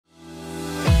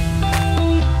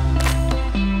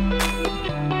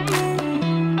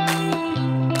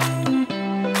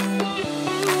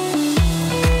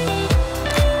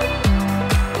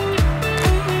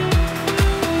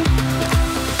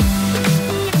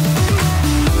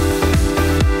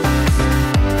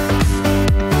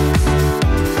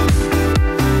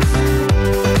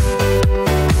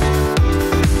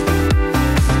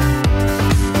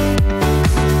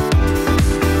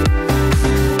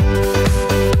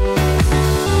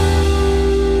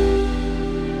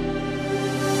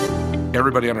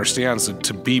Everybody understands that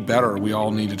to be better, we all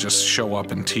need to just show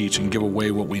up and teach and give away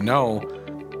what we know.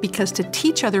 Because to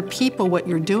teach other people what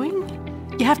you're doing,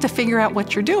 you have to figure out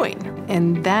what you're doing.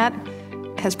 And that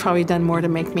has probably done more to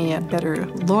make me a better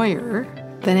lawyer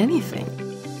than anything.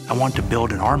 I want to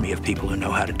build an army of people who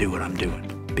know how to do what I'm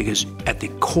doing. Because at the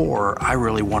core, I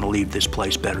really want to leave this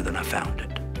place better than I found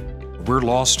it. We're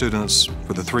law students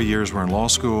for the 3 years we're in law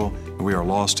school, and we are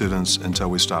law students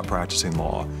until we stop practicing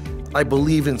law. I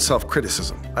believe in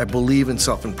self-criticism. I believe in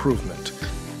self-improvement.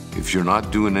 If you're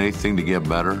not doing anything to get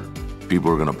better,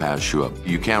 people are going to pass you up.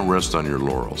 You can't rest on your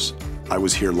laurels. I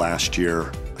was here last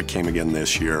year. I came again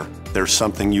this year. There's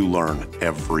something you learn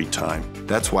every time.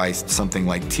 That's why something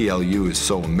like TLU is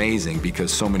so amazing,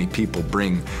 because so many people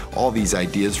bring all these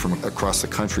ideas from across the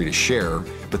country to share,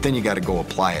 but then you got to go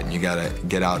apply it and you got to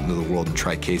get out into the world and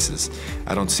try cases.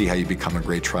 I don't see how you become a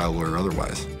great trial lawyer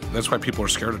otherwise. That's why people are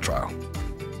scared of trial.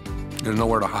 There's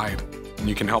nowhere to hide. And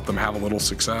you can help them have a little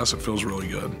success. It feels really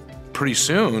good. Pretty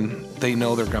soon, they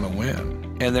know they're going to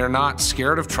win. And they're not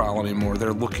scared of trial anymore.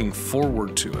 They're looking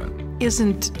forward to it.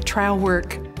 Isn't trial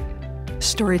work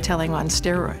storytelling on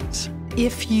steroids?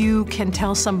 If you can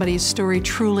tell somebody's story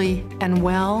truly and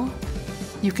well,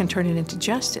 you can turn it into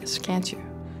justice, can't you?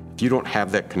 If you don't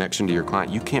have that connection to your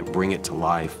client, you can't bring it to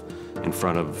life in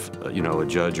front of a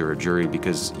judge or a jury,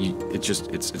 because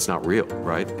it's not real,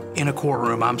 right? In a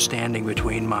courtroom, I'm standing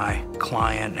between my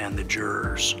client and the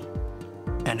jurors,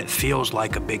 and it feels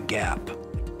like a big gap.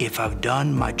 If I've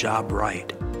done my job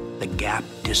right, the gap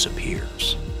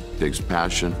disappears. It takes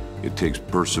passion, it takes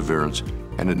perseverance,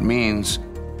 and it means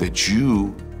that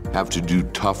you have to do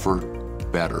tougher,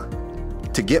 better.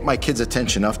 To get my kids'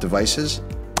 attention off devices,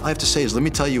 all I have to say is, let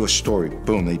me tell you a story.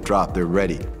 Boom, they drop, they're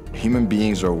ready. Human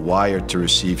beings are wired to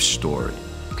receive story.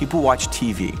 People watch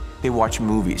TV, they watch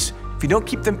movies. If you don't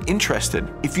keep them interested,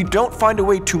 if you don't find a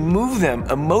way to move them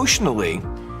emotionally,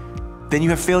 then you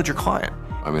have failed your client.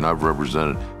 I mean, I've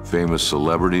represented famous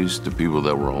celebrities to people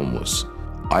that were homeless.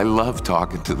 I love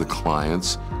talking to the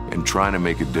clients and trying to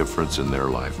make a difference in their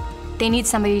life. They need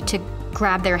somebody to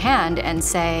grab their hand and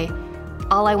say,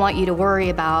 all I want you to worry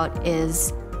about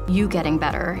is you getting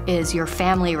better, is your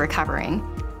family recovering.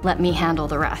 Let me handle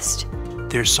the rest.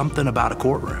 There's something about a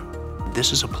courtroom.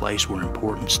 This is a place where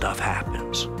important stuff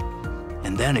happens.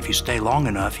 And then if you stay long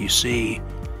enough, you see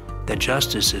that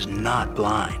justice is not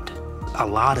blind. A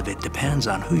lot of it depends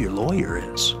on who your lawyer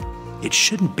is. It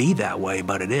shouldn't be that way,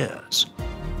 but it is.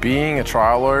 Being a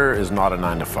trial lawyer is not a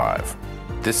 9-to-5.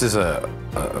 This is a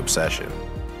obsession.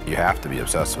 You have to be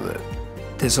obsessed with it.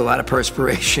 There's a lot of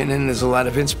perspiration and there's a lot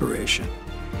of inspiration.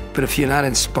 But if you're not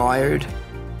inspired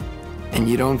and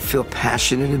you don't feel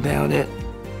passionate about it,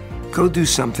 go do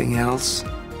something else.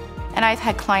 And I've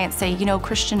had clients say, you know,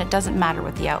 Christian, it doesn't matter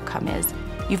what the outcome is.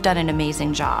 You've done an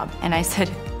amazing job. And I said,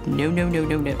 no, no, no,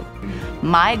 no, no.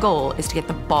 My goal is to get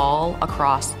the ball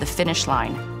across the finish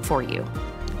line for you.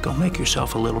 Go make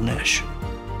yourself a little niche.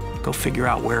 Go figure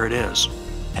out where it is.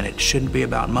 And it shouldn't be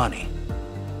about money.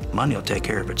 Money will take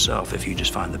care of itself if you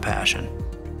just find the passion.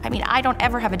 I mean, I don't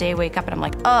ever have a day I wake up and I'm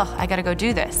like, oh, I gotta go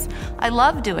do this. I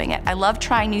love doing it. I love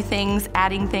trying new things,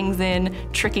 adding things in,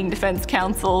 tricking defense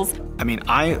counsels. I mean,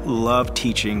 I love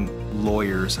teaching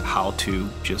lawyers how to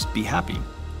just be happy.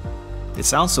 It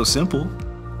sounds so simple,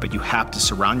 but you have to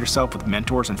surround yourself with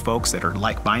mentors and folks that are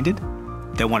like-minded,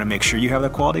 that want to make sure you have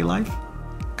that quality of life.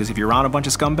 Because if you're around a bunch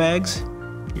of scumbags,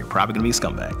 you're probably gonna be a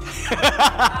scumbag.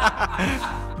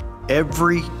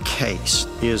 Every case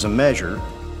is a measure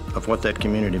of what that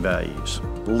community values.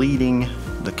 Leading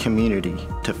the community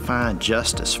to find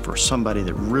justice for somebody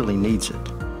that really needs it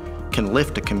can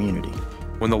lift a community.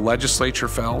 When the legislature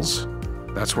fails,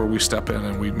 that's where we step in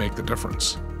and we make the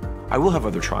difference. I will have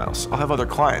other trials, I'll have other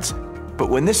clients, but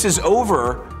when this is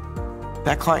over,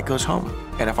 that client goes home.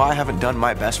 And if I haven't done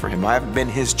my best for him, I haven't been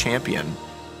his champion,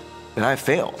 then I've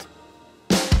failed.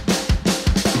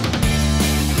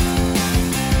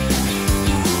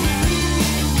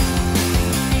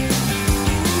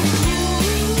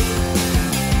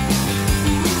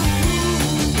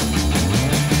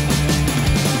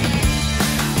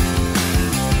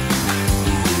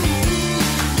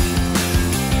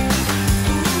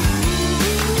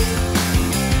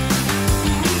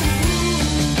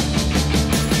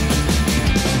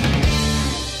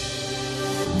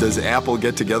 Does Apple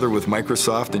get together with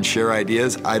Microsoft and share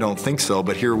ideas? I don't think so,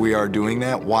 but here we are doing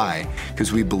that. Why?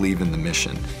 Because we believe in the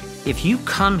mission. If you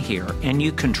come here and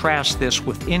you contrast this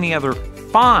with any other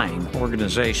fine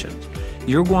organization,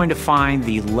 you're going to find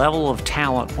the level of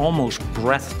talent almost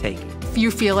breathtaking.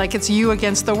 You feel like it's you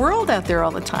against the world out there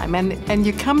all the time, and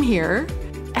you come here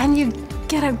and you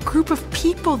get a group of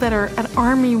people that are an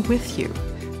army with you.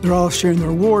 They're all sharing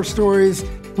their war stories,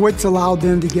 what's allowed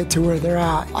them to get to where they're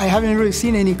at. I haven't really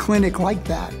seen any clinic like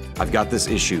that. I've got this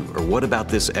issue, or what about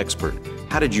this expert?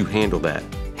 How did you handle that?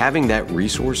 Having that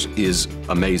resource is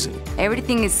amazing.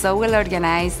 Everything is so well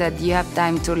organized that you have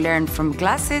time to learn from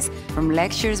classes, from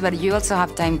lectures, but you also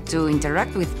have time to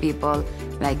interact with people,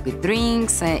 like with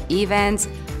drinks, events,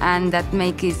 and that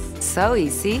makes it so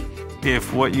easy.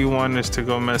 If what you want is to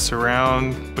go mess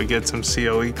around but get some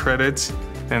COE credits,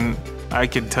 then I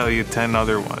could tell you 10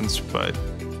 other ones, but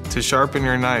to sharpen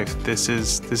your knife, this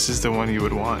is the one you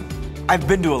would want. I've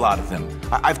been to a lot of them.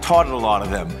 I've taught at a lot of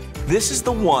them. This is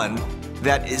the one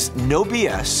that is no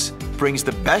BS, brings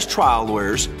the best trial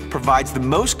lawyers, provides the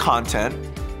most content,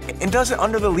 and does it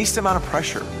under the least amount of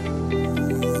pressure.